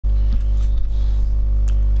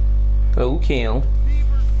Hello, Kale.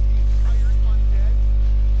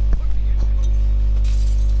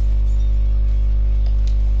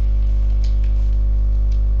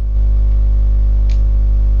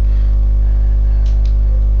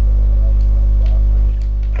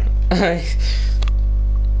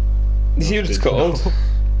 You see what it's called?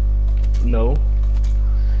 No.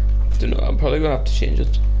 Don't know, I'm probably gonna have to change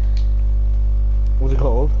it. What's it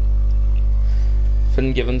called?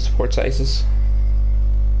 Been given support sizes.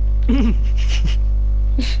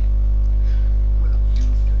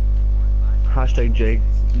 Hashtag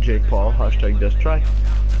Jake Paul, hashtag diss track.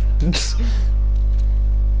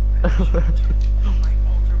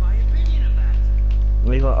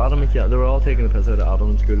 Leave Adam and they were all taking the piss out of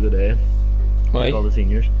Adam in school today. Why? Like all the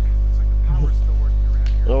seniors.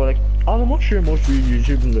 They were like, Adam, what's your most viewed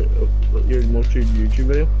YouTube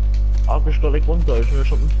video? I've just got like 1,000 or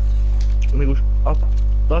something. And he goes,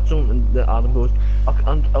 that's only, and Adam goes,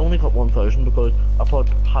 I only got 1,000 because I put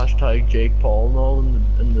hashtag Jake Paul and all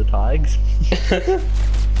in the tags.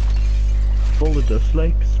 Full of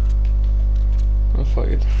dislikes. Oh, fuck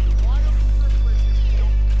it.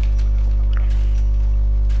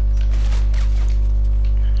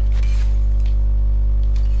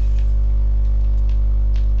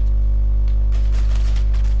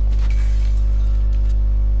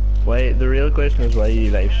 Why, the real question is why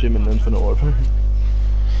you live streaming Infinite Warfare?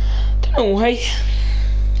 Don't know why.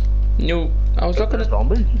 No, I was looking at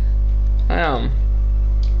zombies. I am.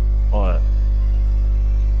 Oh, I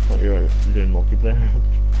thought you were doing multiplayer.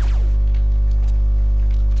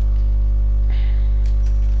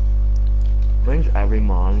 Brings every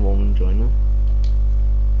man, woman joining.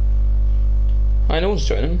 I know who's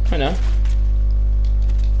joining. I know.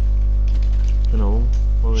 You know,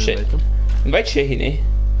 what Shit. invite them? Invite Shahini.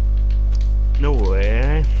 No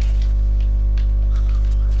way.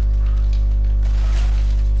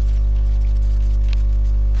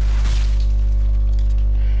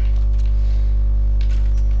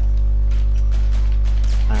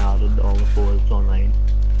 I added all the forwards online.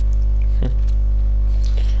 I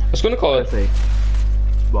was gonna call it.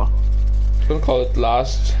 What? I was gonna call it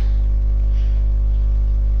last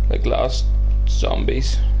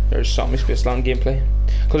zombies. There's zombie Spaceland gameplay.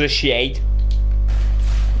 Cause it's shade.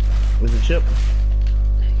 Was it ship?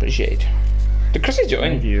 Pretty shade. Did Chrissy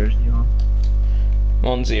join? 5 years, you know.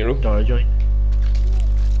 1-0. Dara joined.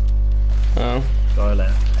 Oh. Dara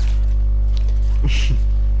left.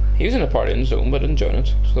 He was in a party in the zone, but didn't join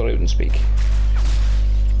it, so he wouldn't speak.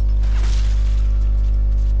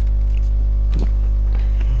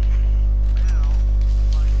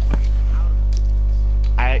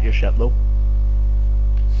 I ate your ship though.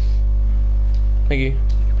 Thank you.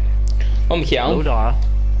 Oh, No, McKeown. Dara.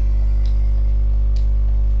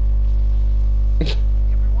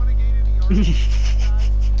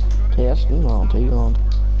 Yes, you want, you want.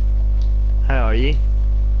 How are you?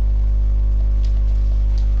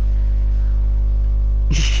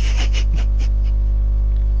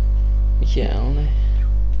 McKeown.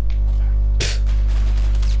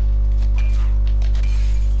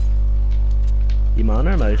 You man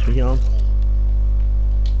or mouse, Michigan?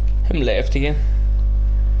 Him left again.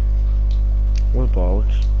 What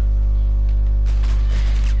bollocks?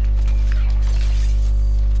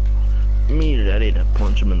 Me ready to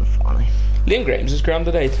punch him in the funny. Liam Graham's is Graham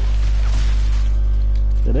today.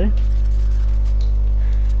 Did he?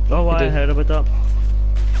 Oh, He I did. heard about that.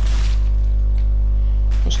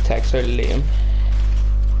 Just text out Liam.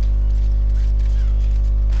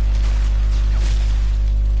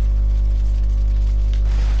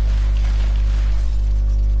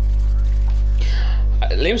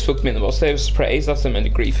 Liam spoke to me in the bus today. I was surprised after the amount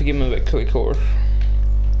of grief I gave him about Craic Core.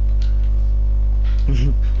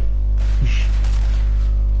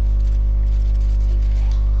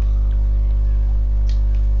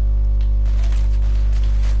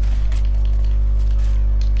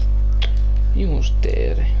 You almost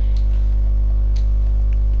dead.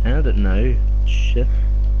 End it now. Shit.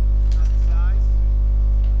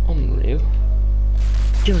 Unreal.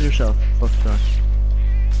 Kill yourself. Fuck that.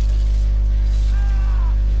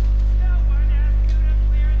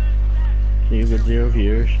 So you got 0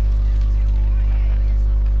 viewers.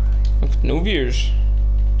 I've no viewers.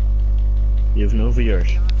 You have no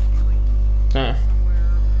viewers. Nah.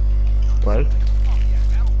 Well,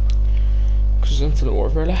 Because it's Infinite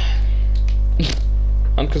Warfare, like.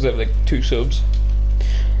 And because I have like 2 subs.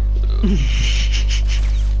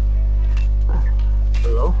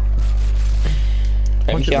 hello?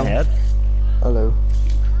 Hey, Punch in the McKeown. head. Hello.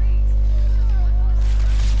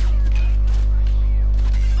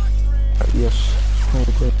 Yes.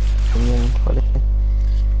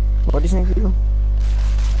 What do you think, you?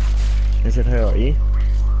 Is it how are you?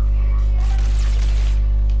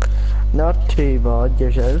 Not too bad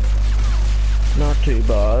yourself. Not too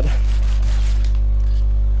bad.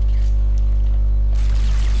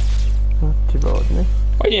 Not too bad, mate.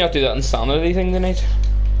 Why do you not do that insanity thing tonight?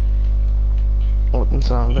 What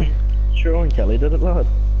insanity? Sure, Owen Kelly did it, lad.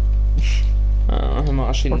 I'm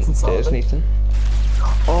actually What's insanity? Days Nathan.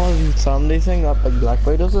 Oh, the insanity thing, that big black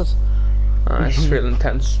boy does it. It's real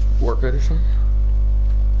intense workout or something.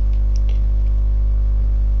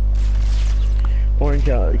 Owen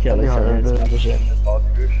Kelly That'd be harder said to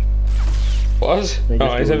it's What? They Oh,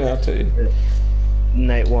 just he's go- having that too.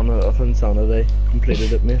 Night 1 of Insanity.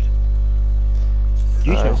 Completed it, mate.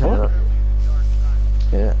 Do you Aye, snap what?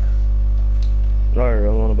 Yeah. Or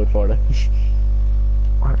I'm on about 40.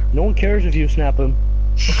 No one cares if you snap him.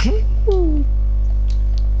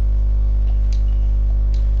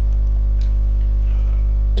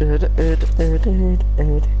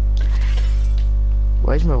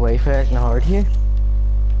 Why's my Wi-Fi acting hard here?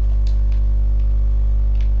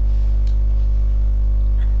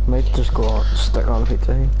 Might just go on, stick on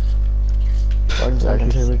pizza here. 1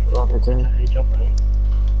 second till we go on pizza here. Hey, jump in.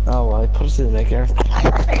 Oh well, I put it in the maker.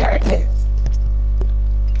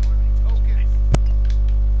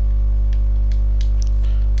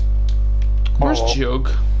 Where's Oh.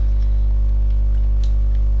 Jug?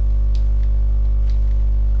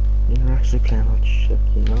 You're actually playing that shit,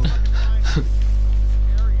 you know?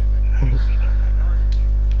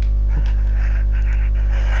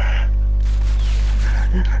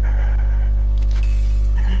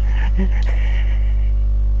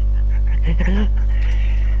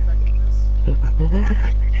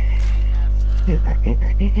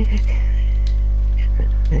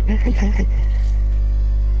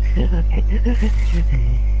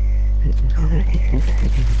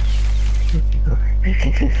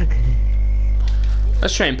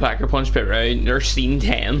 Let's try and pack our punch bit right. There's scene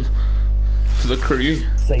 10 for the crew.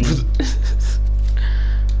 Same.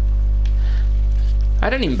 I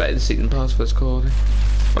didn't even buy the season pass for this quality.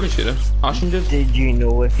 Probably should have. Ashton did. Did you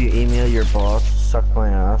know if you email your boss, suck my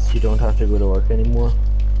ass, you don't have to go to work anymore?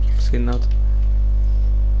 Seen that.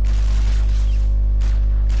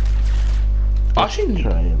 Ashton,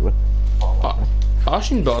 Try it with.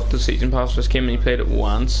 Ashton bought the season pass for this game and he played it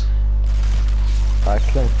once.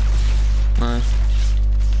 Actually, Aye.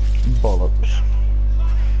 bollocks.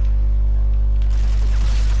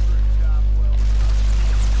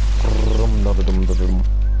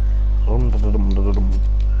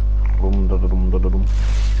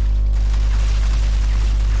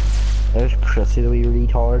 There's Chrissy, the wee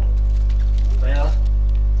retard. Well,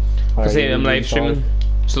 Because Alright, I'm you live retard. streaming,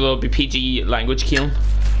 so there'll be PG language killing.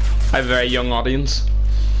 I have a very young audience.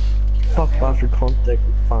 Fuck bastard cunt dick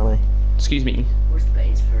fanny. Excuse me. where's the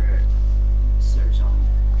base for search on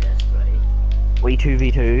Death Right? We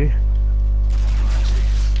 2v2.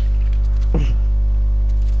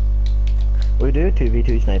 We do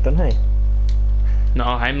 2v2 sniping, hey? No,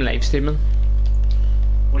 I'm live streaming.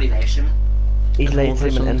 What are you live streaming? He's Infinite live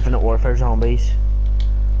Warfare streaming Zombies. Infinite Warfare Zombies.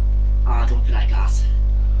 Ah, don't be like that.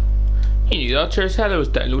 You knew that, Church. I was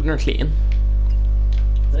downloading or clean.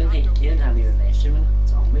 You didn't have me live streaming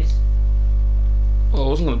zombies. Well, I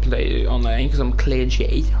wasn't going to play online because I'm clean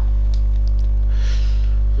shade.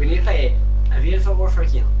 We need to play. Have you Infinite Warfare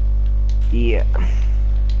again? Yeah.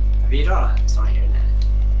 Have you drawn it? It's not here now.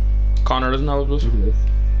 Connor doesn't have it.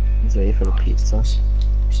 He's ready for the pizza. We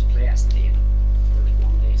should play SD for like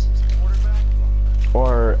 1 day.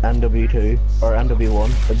 Or NW2. Or NW1.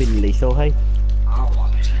 That'd be lethal, hey? Oh,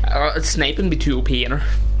 what? Sniping be too OP in her.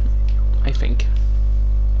 I think.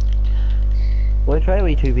 Well, try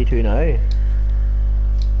we 2v2 now.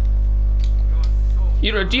 Do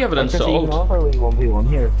you have it Or just even installed? off or we 1v1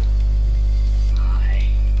 here? Aye.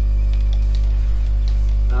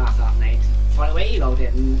 Ah, that night. By the way, you logged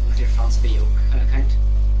in with your France video account.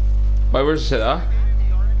 Why, where's it say that?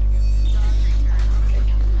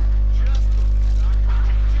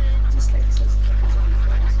 Just like it says.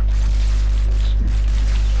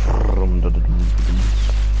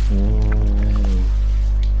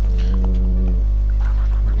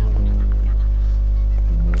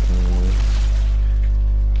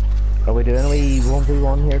 Are we doing a wee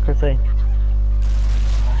 1v1 here, Chrissy?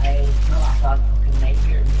 Hey, no, I thought fucking night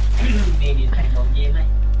here. Maybe it's kind of one game,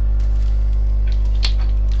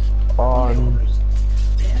 On.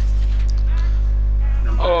 Yeah.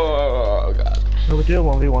 Oh, God. Are we doing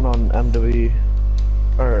 1v1 on MW.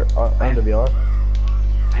 Or MWR?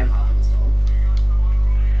 I'm having this one.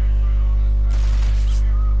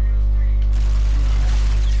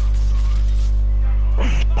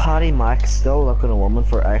 Patty Mac still looking a woman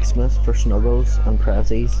for Xmas for snuggles and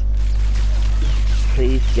prezzies.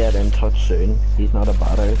 Please get in touch soon. He's not a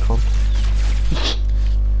bad outcome.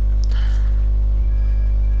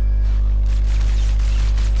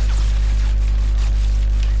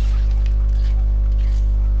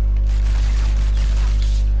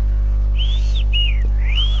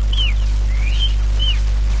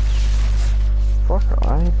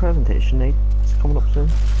 Presentation night is coming up soon.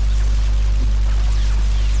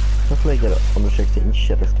 Hopefully I get it under 16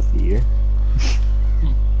 shittest of the year.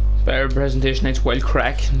 Better presentation nights while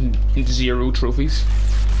Craic and 0 trophies.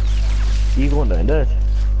 You going down to it?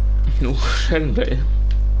 No, I didn't play.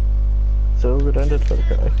 So we're down to it for the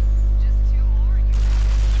Craic.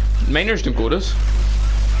 Miners don't go to us.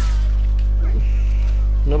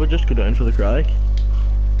 No, but just go down for the Craic.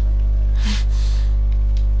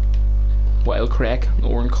 Wild Craic,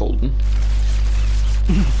 Oran Colton.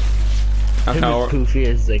 Him as poofy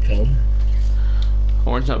as they come.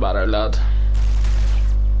 Oran's not a bad out lad.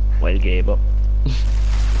 Wild Gabe up.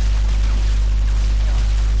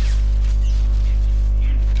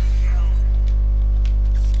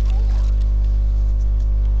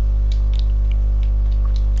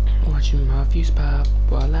 Watching my views pop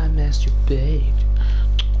while I masturbate.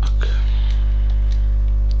 Okay.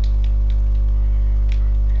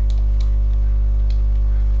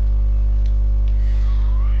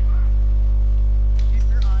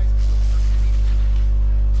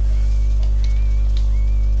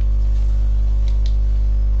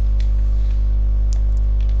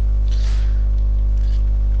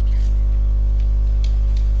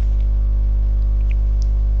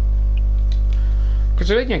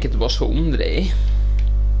 Because I can't get the bus home today.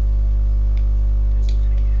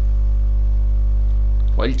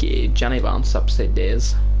 Well, yeah, Johnny Vance upside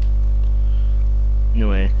days. No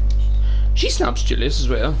way. She snaps Julius as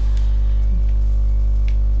well.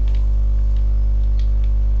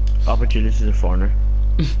 Julius is a foreigner.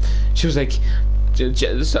 She was like, I don't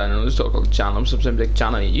know, this talk about Jan, sometimes like,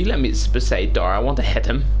 Jana, you let me sit beside Dara, I want to hit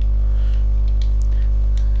him.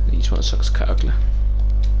 You just want to suck his cock.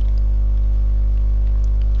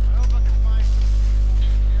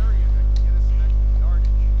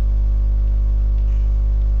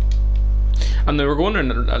 And they were going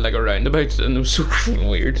around like a roundabout, and it was so fucking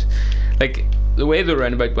weird. Like the way the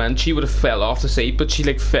roundabout went, she would have fell off the seat, but she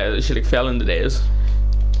fell into Days.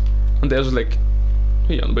 And Days was like,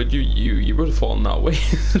 "Hey, but you would have fallen that way."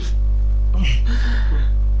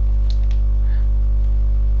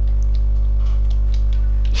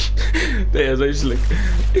 Days, I was like,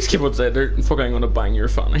 "These keep outside there and fucking gonna bang your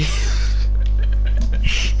fanny."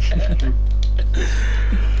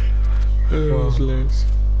 Oh, hilarious.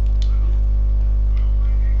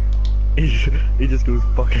 He just goes,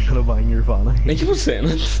 fucking gonna bang your fanny. I keep on saying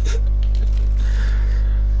it.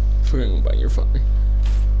 Fucking gonna bang your fanny.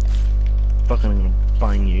 Fucking gonna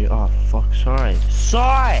bang you. Oh fuck, sorry.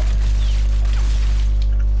 Sorry!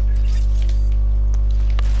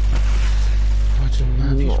 Watching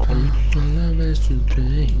my views pop while I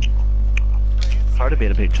masturbate. Hard to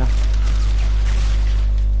beat a picture.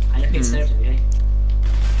 I think it's there today.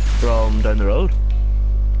 From down the road?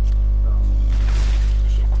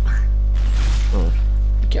 Oh.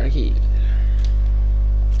 Gotta keep.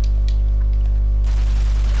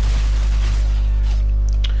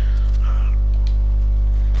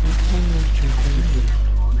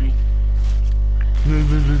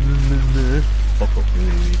 Fuck up, you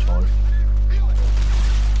retard.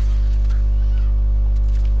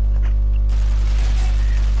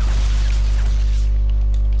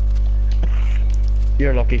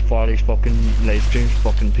 You're lucky Fatty's fucking live stream's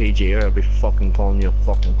fucking PG, or I'll be fucking calling you a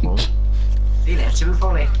fucking cunt. He left you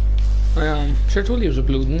before me. Sure told you it was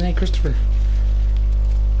uploading, eh, Christopher?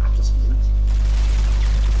 Just a minute.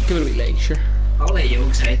 Give it a wee like, sure. All the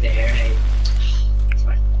yolks out there, hey.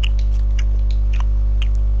 Sorry.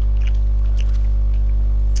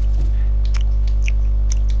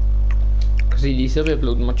 Because he'd still be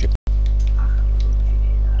uploading much.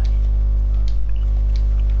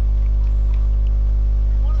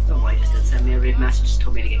 The boy just did send me a rude message,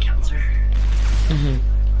 told me to get cancer. Mm-hmm.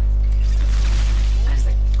 I was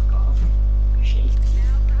like, fuck off. She.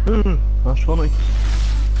 That's funny.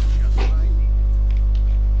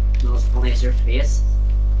 No, it's funny as your face.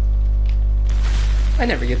 I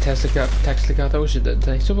never get text like that. I wish I did.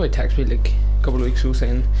 Somebody texted me like a couple of weeks ago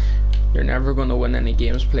saying you're never going to win any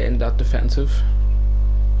games playing that defensive.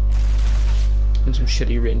 And some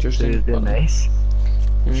shitty Rangers thing. They're nice.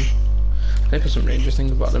 I put some Rangers thing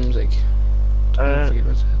at the bottom. I was like, I forget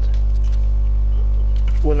what I said.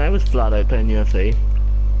 When I was flat out playing UFC,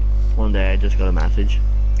 one day I just got a message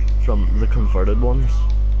from the converted ones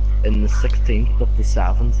in the 16th of the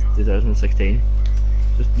 7th, 2016.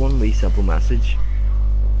 Just one wee simple message,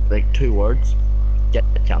 like 2 words: get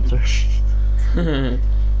cancer. I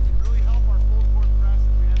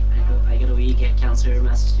got a wee get cancer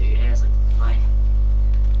message too. I was like, why?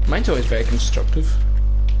 Mine's always very constructive.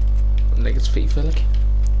 Like it's FIFA, like.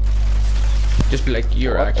 Just be like,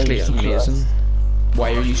 you're What actually is the amazing. class?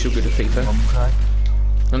 Why are you so good at FIFA? Craic.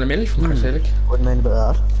 And I'm mainly from Craic. Wouldn't mind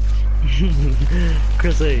about that.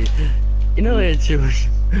 Chrissy, you know it shows,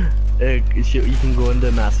 you can go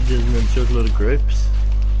into messages and it shows a lot of groups.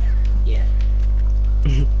 Yeah.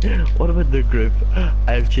 What about the group?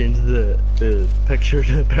 I've changed the picture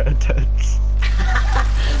to a pair of tits.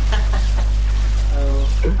 Oh,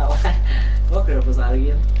 what group was that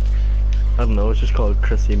again? I don't know, it's just called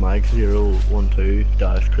Chrissy Mike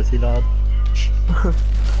 012 - Chrissy Lad.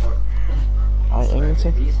 I can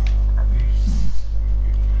see.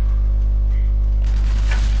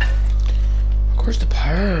 Of course, the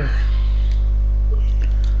power.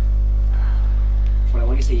 Well, I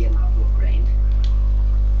want to see you in that little grind.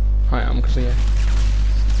 I am, because yeah.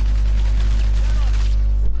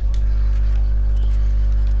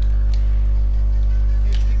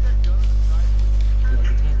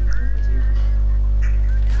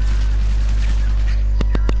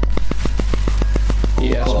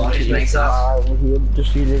 Yes, Oh, I'm it too. makes that. I'm here,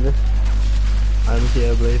 just you leave it. I'm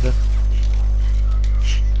here, believe it.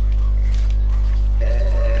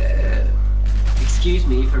 Excuse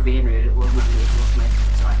me for being rude. It wasn't me. It was my.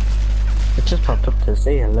 Sorry. It just popped up to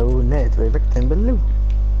say hello, net, we victim below.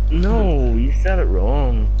 No, you said it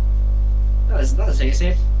wrong. That was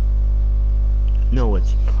safe. No,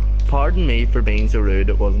 it's pardon me for being so rude.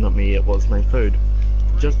 It was not me, it was my food.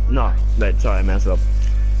 Just no, right, sorry, I messed up.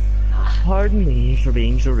 Pardon me for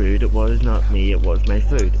being so rude. It was not me, it was my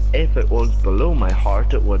food. If it was below my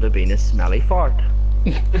heart, it would have been a smelly fart.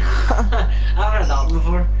 I've heard that one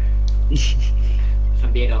before. If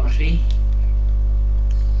I'm being honest with you.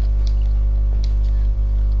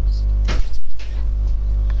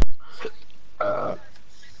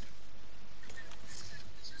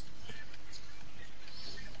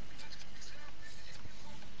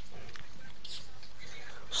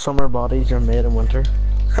 Summer bodies are made in winter.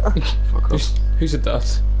 Fuck off. Who's it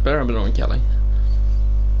that? Better have been on Kelly.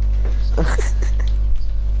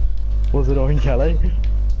 Was it Owen Kelly?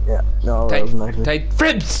 Yeah, no, that Tight, wasn't actually. tight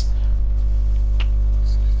fribs!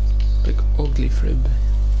 Big ugly frib.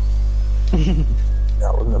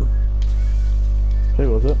 That wasn't him. Who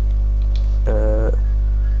was it?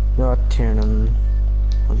 Not Tiernan.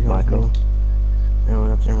 What do you call his Michael. name? No,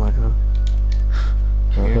 not Tiernan Michael.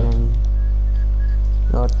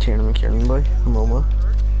 Not Tiernan McKiernan boy from Roma.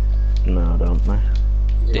 No, don't know.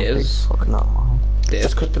 Days. Fucking not man.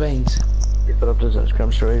 Days cut the veins. He put up this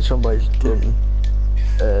Instagram story. Somebody's doing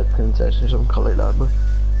princess or something called like that, but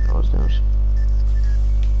that was nice.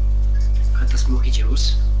 Got the smoky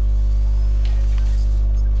juice.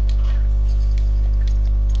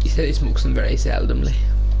 He said he smokes them very seldomly.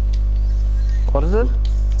 What is it?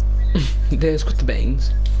 Days cut the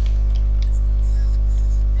veins.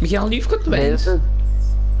 Miguel, you've cut the veins.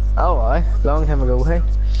 Oh, aye. Long time ago, hey.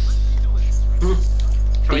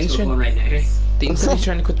 Probably still going right now. Dean said he's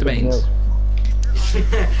trying to cut the veins.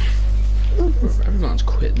 Everyone's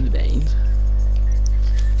quitting the veins.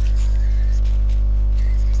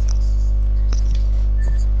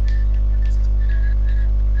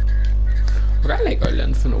 Look, I like old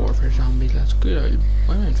Infinite Warfare Zombies. That's good old.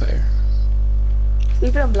 I'm on fire.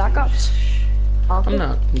 You've been on Black Ops. I'm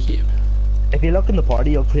not McCabe. If you look in the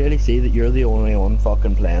party, you'll clearly see that you're the only one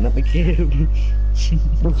fucking playing it, McCabe.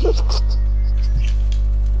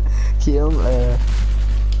 Kill,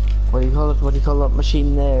 what do you call it? What do you call that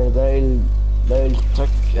machine there? They'll take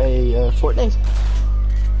a Fortnite.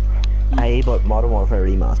 Aye, but Modern Warfare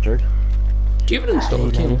Remastered. Do you have it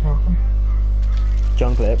installed, Kim?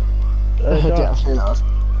 John Clip. Definitely not.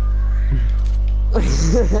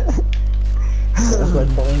 That's quite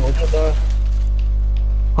funny, wasn't it, though?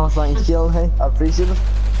 Oh, thanks, Kill, hey. I appreciate it.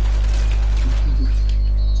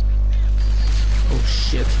 Oh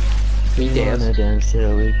shit. Me We wanna dead. dance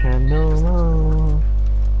till we can no more.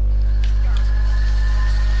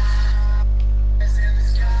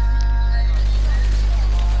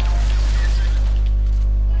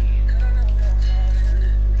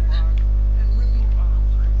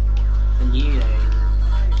 And you,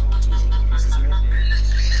 this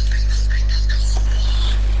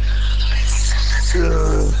is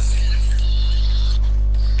right.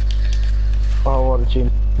 Oh, what a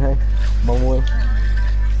tune. Hey, one way.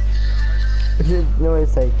 No,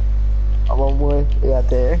 it's like, one way, we got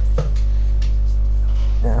there.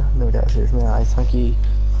 Yeah, no doubt, seriously, I thank you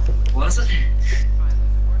Was it?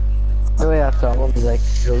 The way I thought was like,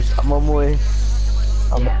 goes, I'm on my way.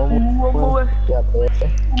 I'm on my way. Yeah, boy.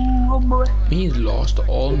 He's lost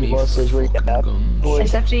all me Boss says where you fucking at, guns. boy.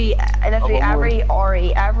 It's literally every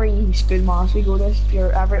RE, every school mass we go to,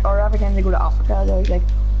 every time they go to Africa, they're always like,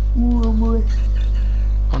 ooh, boy.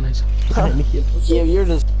 Oh, nice. Yeah, you're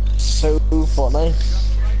just so funny.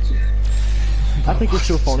 I think it's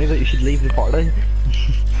so funny that you should leave the party.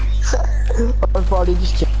 Our party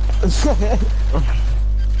just kidding.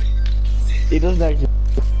 He doesn't actually.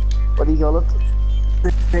 What do you call it?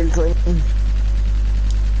 Fail singing.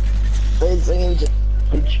 Fail singing.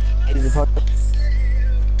 The party.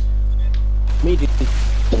 Me did.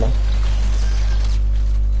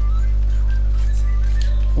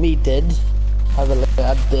 Me did. Have a look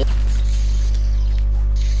at this.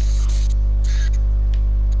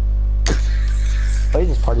 Why is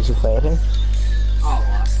this party so quiet? Eh? Oh,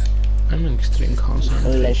 what? I'm in extreme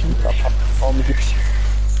concentration.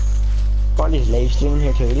 Party's live streaming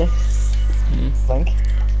here too, like. I think.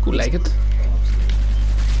 Who like it?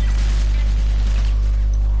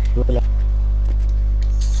 Well,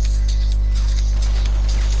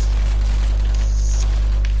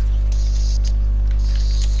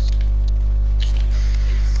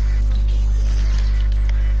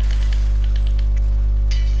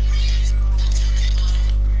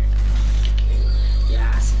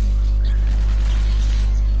 Yes.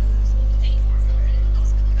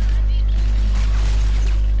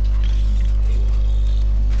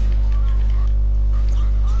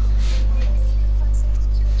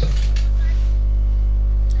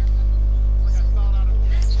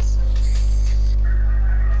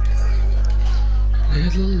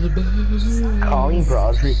 Little bird. Colin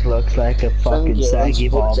Broderick looks like a fucking you, saggy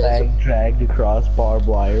that's ball what bag dragged across barbed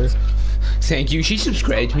wire. Thank you. She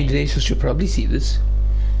subscribed to me today, so she'll probably see this.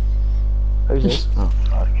 who's this? Oh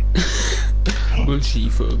fuck. Will she,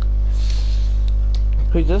 fuck?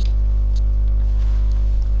 Who's this?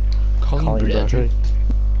 Colin Colin Broderick. Broderick.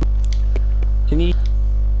 Can you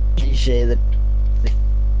say that?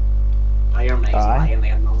 Oh, your mic's Aye. lagging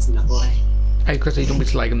like a non's nipple. Because I don't be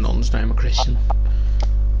like nuns now, I'm a Christian.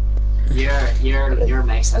 Your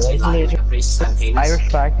mix has been lagging like a priest's penis. I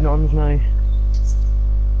respect nuns now.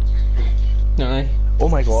 Aye. Oh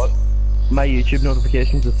my god. My YouTube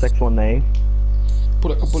notifications is 619.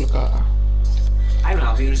 Pulaka. I don't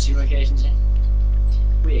have YouTube occasions yet.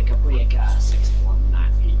 Wake up,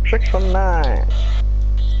 619. 619.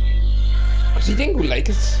 Because he didn't go like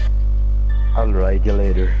it. I'll ride you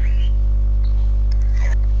later.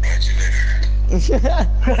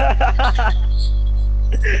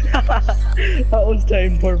 That was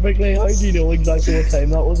timed perfectly. How do you know exactly what time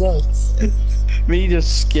that was at? Me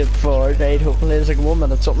just skip forward, right? Hopefully it's like 1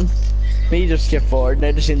 minute something. Me just skip forward, and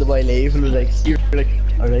I just seen the boy leave, and was like, you're like,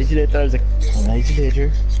 alright you later. I was like, alright you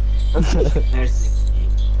later. There's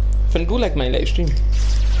Finn, go like my live stream.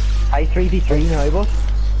 I 3v3 now, but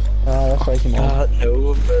That's why I came on.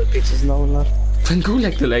 No, the pizzas and all that. Finn, go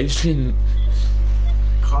like the live stream.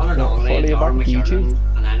 Connor Donnelly follow and you Darren back to McKiernan,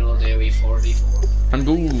 and I will do a wee 4v4. And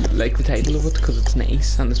go like the title of it because it's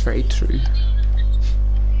nice and it's very true.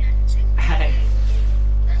 Hey.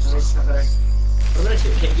 I'm gonna do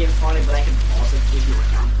a game funny, but I can pause it if you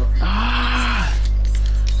can't. Ah!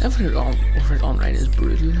 Over it online is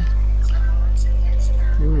brutal.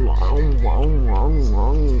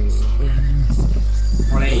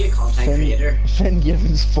 What are you, a content creator? Finn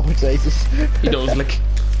Gibbons 4 sizes. He does like,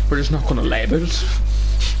 we're just not gonna lie about it.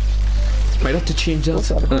 Might have to change that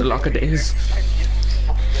in a lot of days.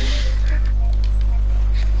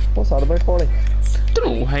 What's that about 40?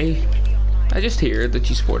 Don't know, hey. I just hear that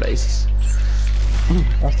you support ISIS.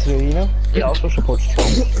 That's true, you know? he also supports Trump.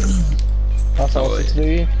 That's Oh, also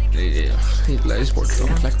true. Yeah, I support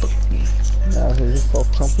Trump, like, but Yeah, who's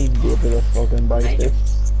fuck something be a bit of fucking body Make it.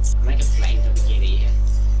 stuff. I'm like a blind of the kitty.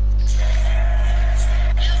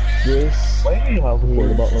 Yes. Why do you have a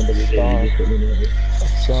word about London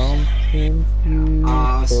Something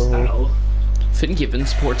I don't know. Finn Gibbons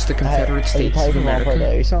supports the Confederate States of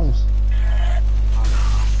America. Our songs.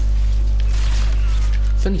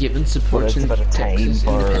 Finn Gibbons supports It's a bit of time Texas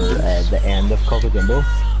for independence. the end of Coca Jumbo.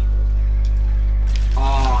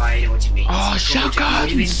 Oh, I know what you mean. Oh,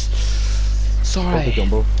 shotguns! Coca Sorry.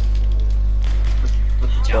 Jumbo. But the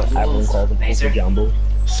But jumbo everyone calls it nicer. Coca Jumbo.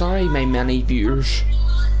 Sorry, my many viewers.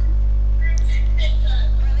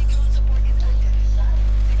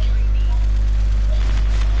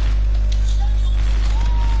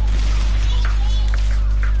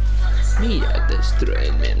 Me at this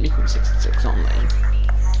train, man. Me from 66 online.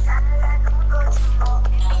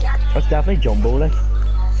 It's definitely Jumbo, like.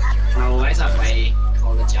 No, why is that way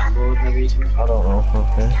called the Jumbo maybe too. I don't know.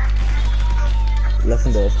 Okay.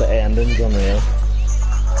 Listen to this. The ending's unreal.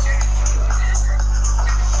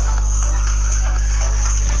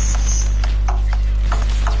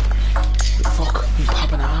 Fuck, I'm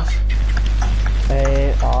popping off.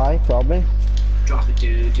 Aye, probably. Drop it,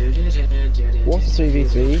 do. What's the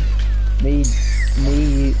 3v3? Me,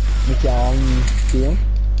 McCann, Ian.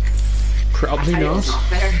 Probably not.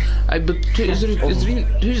 But is there who's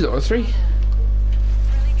the other three?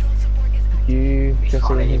 You,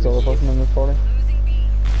 Chrissy, and his other person in this party.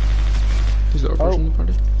 Who's the other person in the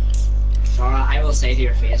party? Sora, I will say to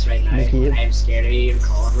your face right now, McCabe. I'm scared of you even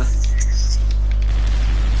calling me.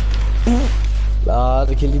 Lad,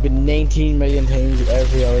 I killed you been 19 million times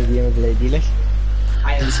every other game I've played, like.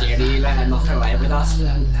 I am scared of you, like, I'm not gonna lie with us.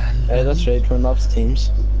 That's right, twin maps teams.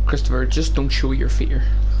 Christopher, just don't show your fear.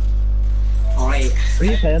 Alright. Are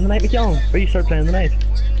you playing tonight, McKeown? Where you start playing tonight?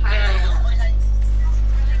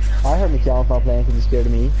 I heard McCann's not playing because he's scared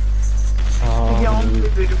of me. Young people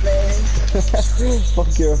to play.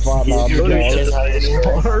 Fuck your fat lad,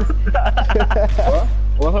 McCann.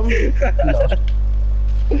 What happened?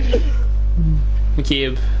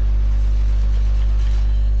 McCabe.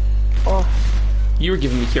 Oh, You were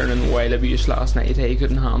giving me Kieran wild abuse last night, hey, you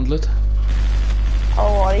couldn't handle it.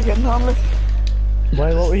 oh, what, he couldn't handle it?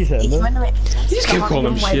 Why, what were you saying He's then? went away. You just kept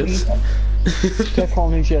calling him shit. Kept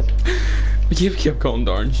calling me shit. McCabe kept calling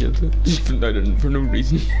Darren shit. Just for no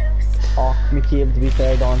reason. Oh, McCabe, to be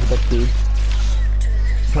fair, Don's a bit good.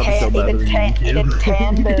 Probably still He better did than 10, he you. did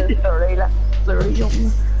 10 to 30, like 30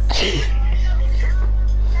 something.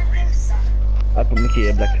 I put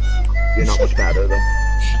McCabe, like, you're not much better though.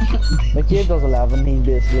 McCabe does 11, he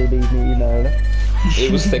basically beat me now.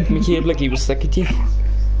 It was thick, McCabe, like he was thick at you.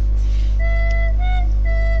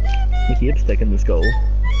 McCabe's thick in the skull.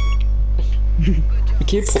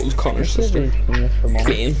 McCabe pulled Connor's sister.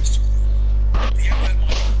 Clean.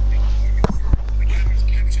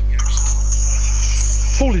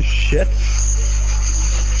 Holy shit!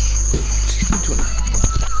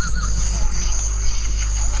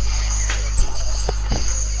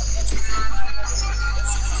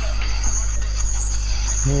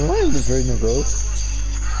 Why is this very bro?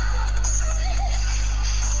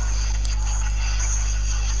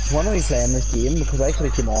 Why are we playing this game? Because I could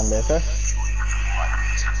have come on later.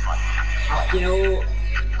 You know,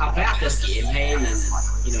 I'll play this game, hey, and then,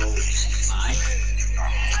 you know, bye.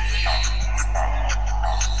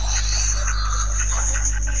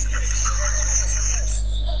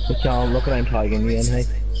 McCann, look at I'm tagging you in, hey.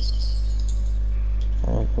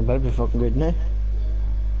 I better be fucking good now.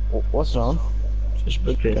 What's on?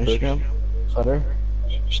 Facebook, Facebook. Instagram, Twitter,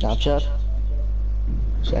 Snapchat,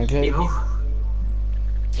 SoundCloud. People.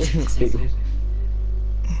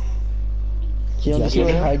 Can you see what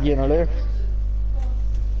I had you in earlier?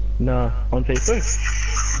 Nah, on Facebook?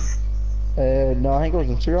 No, I think it was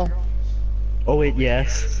Instagram. Oh wait,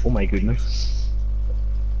 yes. Oh my goodness.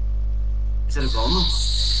 Is it a bomb?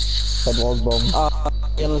 That was bum.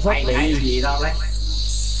 Yeah, it's not I me. need that, like.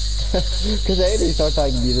 Because I didn't start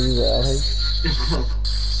tagging you as well, hey.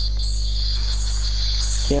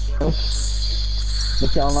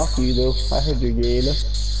 McCann, not you though. I heard you're gay, like.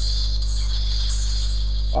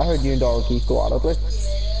 I heard you and Dog Keith go at it, like.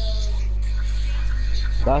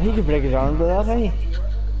 That he could break his arm with that, hey.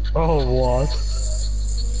 Oh, what?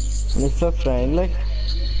 And he flips around, like.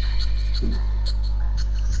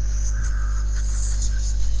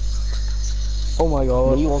 Oh my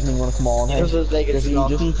god. He wasn't even gonna come on, hey. Just like it's He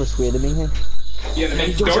nothing. just persuaded me, hey. Yeah, the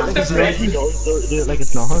next Do doorstep, it right? do it like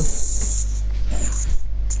it's nothing.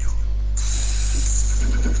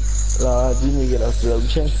 Lad, you need to get a throat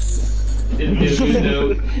check.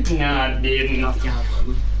 Nah, didn't. Not gonna have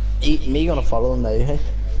problem. Me gonna follow him now, hey.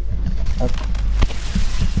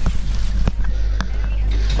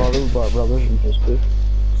 Follow Bar Brothers in Facebook.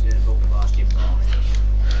 Should have voted basketball.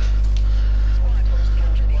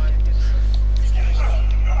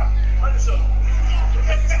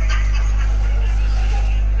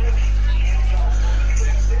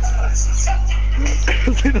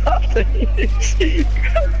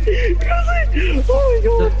 Oh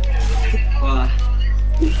What? my god,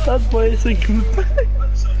 that boy is sinking back.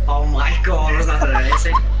 Oh my god, was that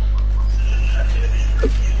amazing?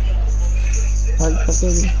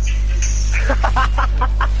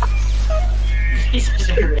 He's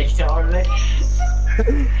such a retard, like.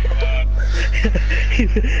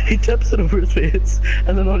 he tips it over his face,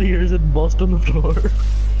 and then all he hears is it bust on the floor.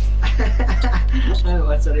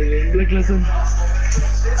 What's that even? Like, listen.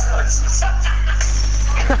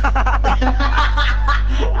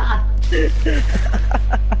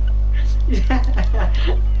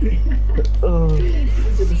 Oh.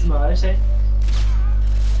 Into the smash, eh?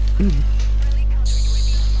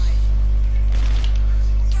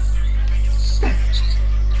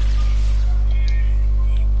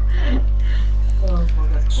 Oh, fuck,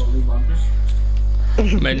 that's totally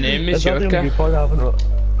bonkers. My name is Is that the only Yorka. good part?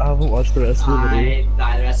 I haven't watched the rest of the video.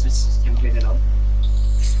 Nah, the rest was just completed up.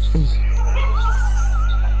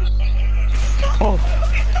 Oh,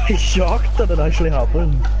 he's shocked that it actually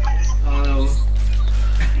happened. Oh no.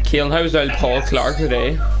 Keelan, how's old Paul Clark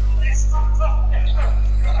today?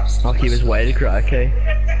 Oh, he was wild crack, eh?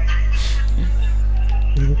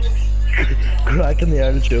 Crack in the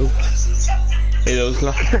artichoke. He does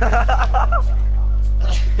look.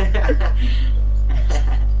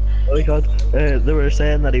 Oh my god, they were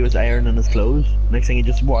saying that he was ironing his clothes. Next thing he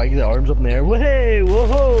just wagged his arms up in the air. Hey,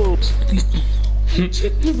 whoa!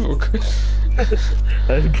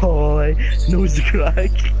 And boy, knows the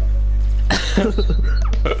crack.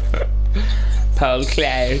 Paul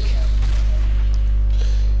Clark.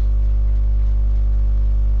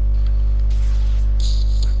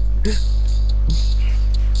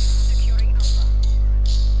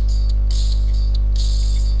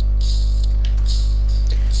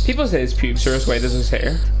 People say his pubes are as white as his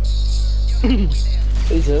hair.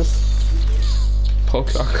 Who's this? Paul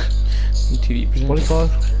Clark. TV presenter. What do you call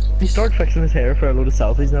it? He started fixing his hair for a load of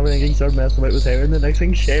selfies and everything. He started messing about with his hair, and the next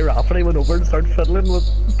thing, Shay Rafferty went over and started fiddling with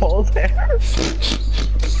Paul's hair.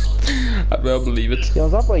 I'd well believe it. Yeah,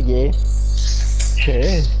 was that boy gay?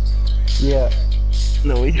 Shay? Yeah.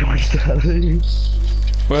 No, he joined that.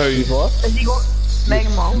 Well, He's what? Is he going?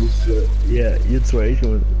 Megan Mom? Yeah, you'd swear he's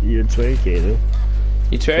going. You'd swear he's gay though.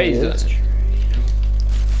 you swear he's Yeah.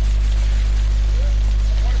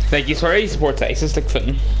 like you swear he supports ISIS like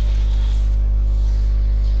Finn.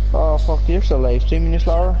 Oh fuck, you're still live streaming, you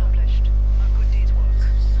slower.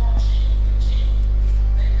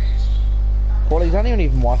 Well, is anyone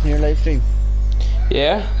even watching your live stream?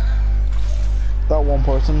 Yeah. That one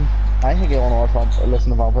person. I think I want to watch listen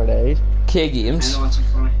to Vampire Days. K I Games. know what's in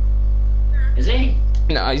front. Is he?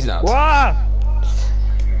 No, he's not. What?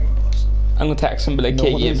 I'm gonna text him, be like, No,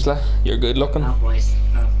 K what Games, is- la. You're good looking. Oh, boys.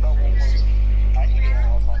 Oh, thanks.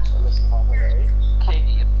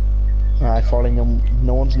 Alright, falling,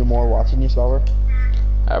 no one's no more watching you, slower.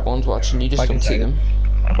 Everyone's watching, you just I can don't see tell. them.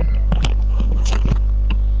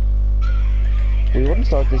 We wouldn't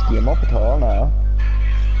start this game up at all now.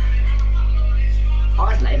 Oh,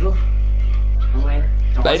 it's Lidl. No way.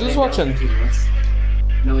 No, it's Lidl's Lidl, watching. 15 minutes.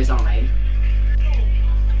 No, he's not live.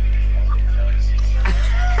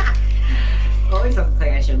 Oh, he's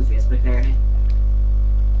something I showed on Facebook there. Eh?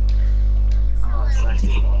 Oh, it's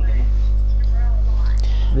actually fun, eh?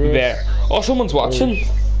 There. Oh, someone's watching.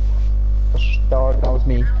 Start, that was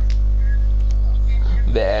me.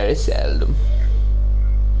 Very seldom.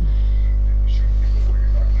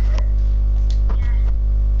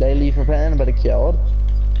 They leave for playing a bit of killed.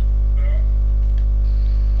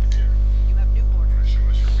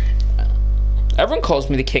 Everyone calls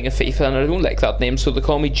me the king of FIFA and I don't like that name, so they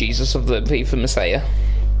call me Jesus of the FIFA Messiah.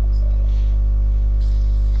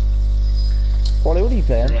 What are you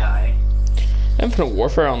playing? Yeah, eh? Infinite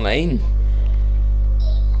Warfare Online.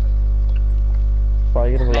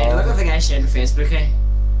 Probably get a Hey, look at vlog. the guy shared on Facebook, eh?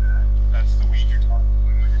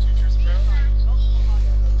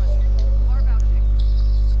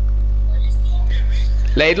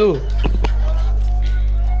 Ladle.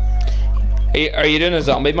 Are you doing a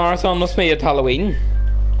zombie marathon with me at Halloween?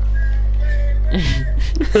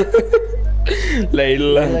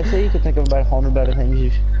 Ladle. Well, I say you could think of about 100 better things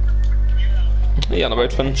you. Yeah, on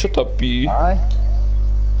about Finn. Shut up, you. Aye.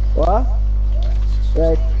 What?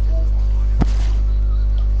 Right.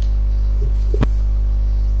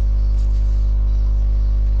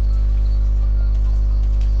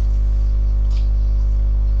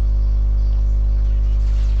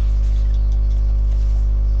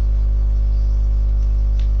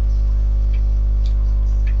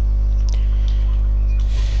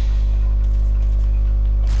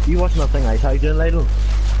 You watching that thing I tagged you in, Lidl?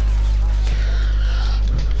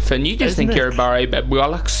 Finn, you just Isn't think it? you're Barry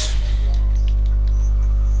Bibliolix.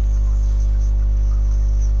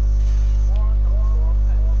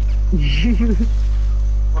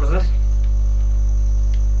 What is it?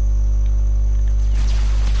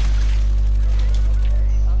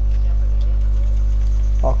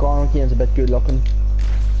 Oh, Conor McKean's a bit good looking.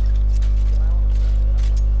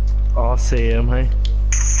 Oh, same, hey.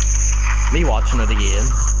 Me watching it again.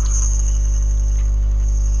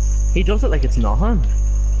 He does it like it's nothing.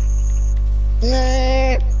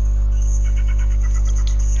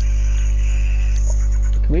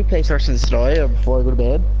 Can we play Search and Destroy before I go to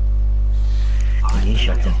bed? Can you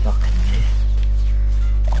shut the fucking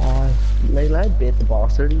mouth? Oh, like, I'd bait the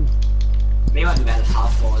bastard. Maybe I'd bet at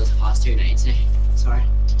 4:30 as opposed to 90. Sorry.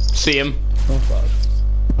 Same. Oh, fuck.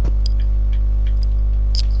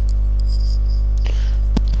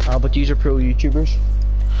 But these are pro YouTubers.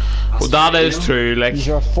 Well, that is true. Like, These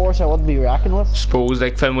are a force I wouldn't be reckoning with. suppose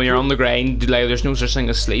like Finn, when you're on the grind, like there's no such thing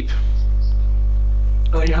as sleep.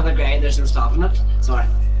 Oh, you're on the grind, there's no stopping it. Sorry.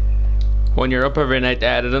 When you're up every night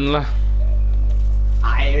editing, like,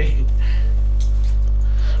 I.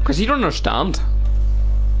 because you don't understand.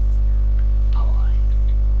 Oh,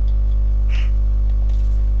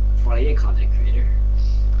 what are you, a content creator?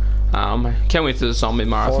 Can't wait to the zombie Foley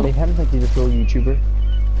marathon. him, think he's a pro YouTuber.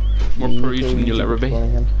 More pro than you'll ever be.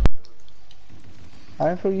 I'm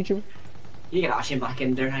a pro YouTuber. You can ask him back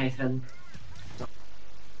in there, Nathan.